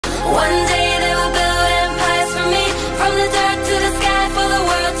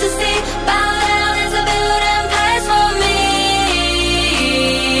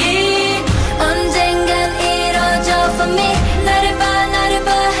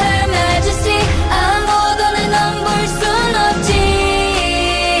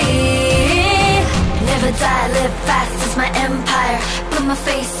my empire. Put my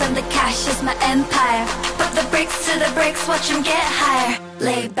face on the cash is my empire. Put the bricks to the bricks, watch them get higher.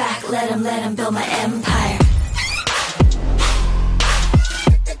 Lay back, let them build my empire.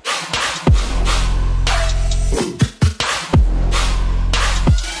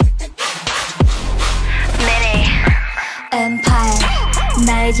 Minnie Empire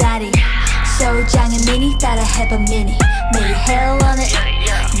나의 자리 소장은 Minnie 따라 해봐 Minnie 매일 hell on it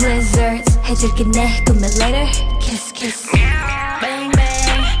blizzards 해줄게 내 꿈을 later kiss kiss bang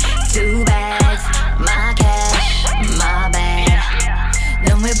bang 2 bags my cash my bag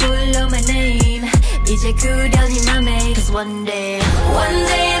넌 왜 불러 my name 이제 그려니 맘에 cause one day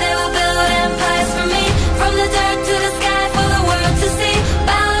they will build empires for me from the dirt to the sky for the world to see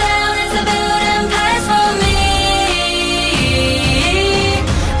bow down as I build empires for me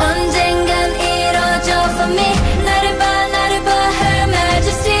언젠간 이뤄져 for me 나를 봐 Her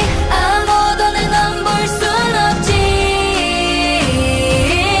Majesty 아무도 내 넌 볼 순 없지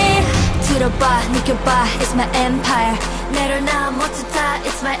들어봐 느껴봐 It's my empire 내려놔 모두 다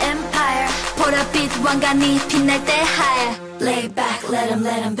It's my empire 보랏빛 왕관이 빛날 때 higher Lay back let them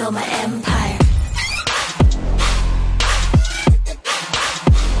build my empire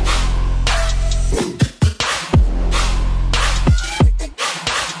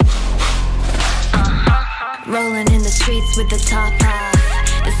Rolling in the streets with the top off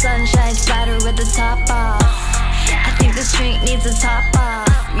The sunshine splatter with the top off I think the street needs a top off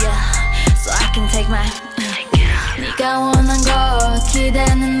Yeah, so I can take my 네가 원한 거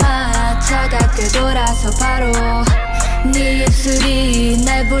기대는 마 차갑게 돌아서 바로 네 입술이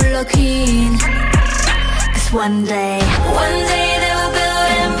날 불러 queen Cause one day they will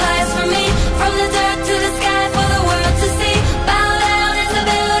build empires for me From the dirt to the sky for the world to see Bow down as I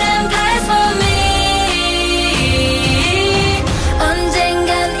build empires for me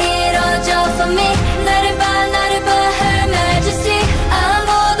언젠간 이뤄져 for me 나를 봐 Her Majesty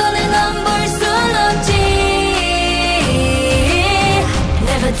아무도 내 넌 볼 순 없지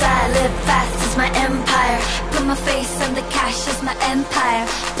Never die, live fast is my empire Put my face on the cash is my empire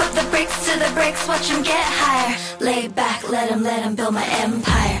Put the bricks to the bricks, watch them get higher Lay back, let them build my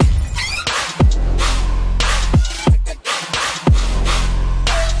empire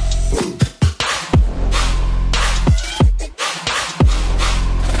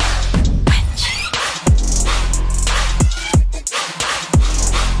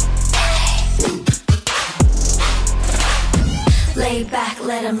Lay back,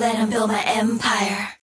 let them build my empire